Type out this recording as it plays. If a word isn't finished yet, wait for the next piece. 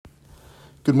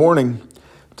Good morning.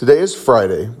 Today is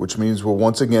Friday, which means we'll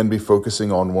once again be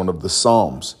focusing on one of the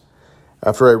Psalms.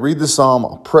 After I read the Psalm,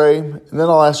 I'll pray, and then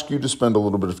I'll ask you to spend a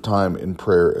little bit of time in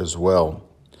prayer as well.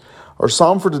 Our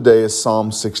Psalm for today is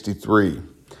Psalm 63.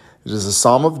 It is a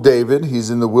Psalm of David.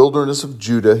 He's in the wilderness of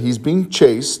Judah. He's being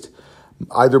chased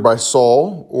either by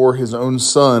Saul or his own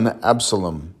son,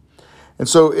 Absalom. And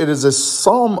so it is a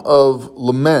psalm of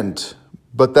lament,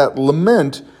 but that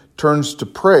lament turns to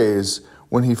praise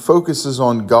when he focuses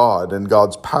on God and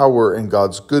God's power and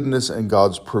God's goodness and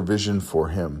God's provision for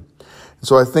him. And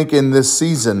so I think in this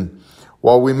season,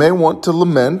 while we may want to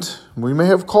lament, we may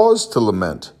have cause to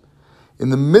lament. In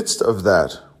the midst of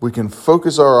that, we can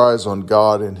focus our eyes on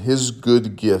God and his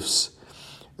good gifts,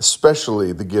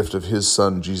 especially the gift of his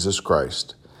Son, Jesus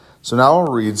Christ. So now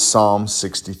I'll read Psalm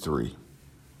 63.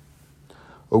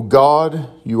 O God,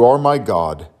 you are my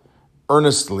God.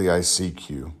 Earnestly I seek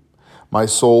you. My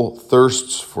soul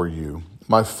thirsts for you.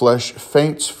 My flesh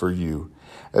faints for you,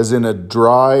 as in a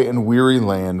dry and weary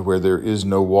land where there is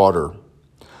no water.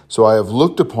 So I have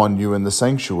looked upon you in the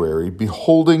sanctuary,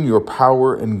 beholding your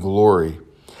power and glory.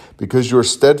 Because your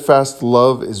steadfast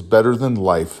love is better than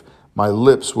life, my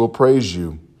lips will praise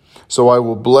you. So I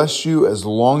will bless you as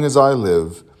long as I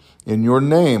live. In your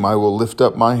name I will lift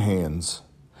up my hands.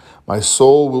 My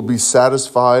soul will be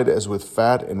satisfied as with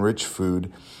fat and rich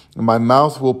food, and my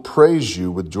mouth will praise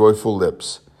you with joyful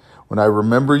lips. When I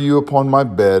remember you upon my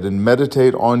bed and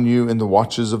meditate on you in the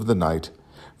watches of the night,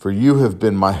 for you have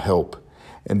been my help,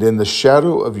 and in the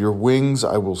shadow of your wings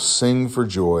I will sing for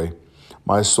joy.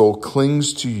 My soul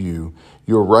clings to you,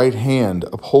 your right hand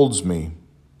upholds me.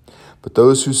 But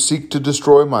those who seek to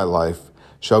destroy my life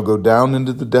shall go down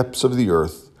into the depths of the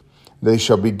earth. They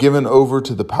shall be given over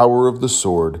to the power of the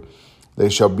sword. They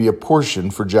shall be a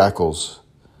portion for jackals.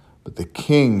 But the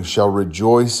king shall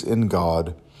rejoice in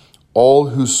God. All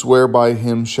who swear by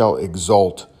him shall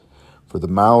exult, for the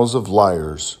mouths of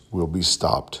liars will be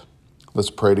stopped.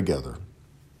 Let's pray together.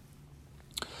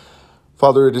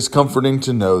 Father, it is comforting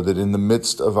to know that in the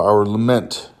midst of our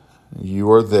lament,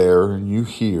 you are there and you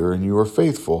hear and you are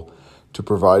faithful to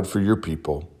provide for your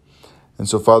people. And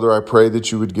so, Father, I pray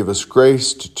that you would give us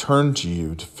grace to turn to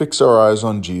you, to fix our eyes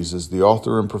on Jesus, the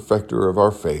author and perfecter of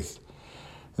our faith,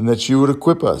 and that you would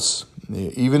equip us,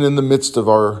 even in the midst of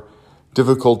our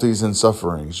difficulties and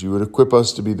sufferings. You would equip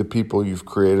us to be the people you've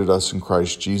created us in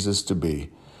Christ Jesus to be,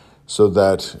 so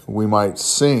that we might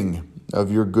sing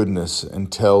of your goodness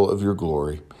and tell of your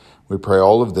glory. We pray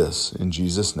all of this in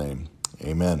Jesus' name.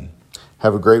 Amen.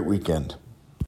 Have a great weekend.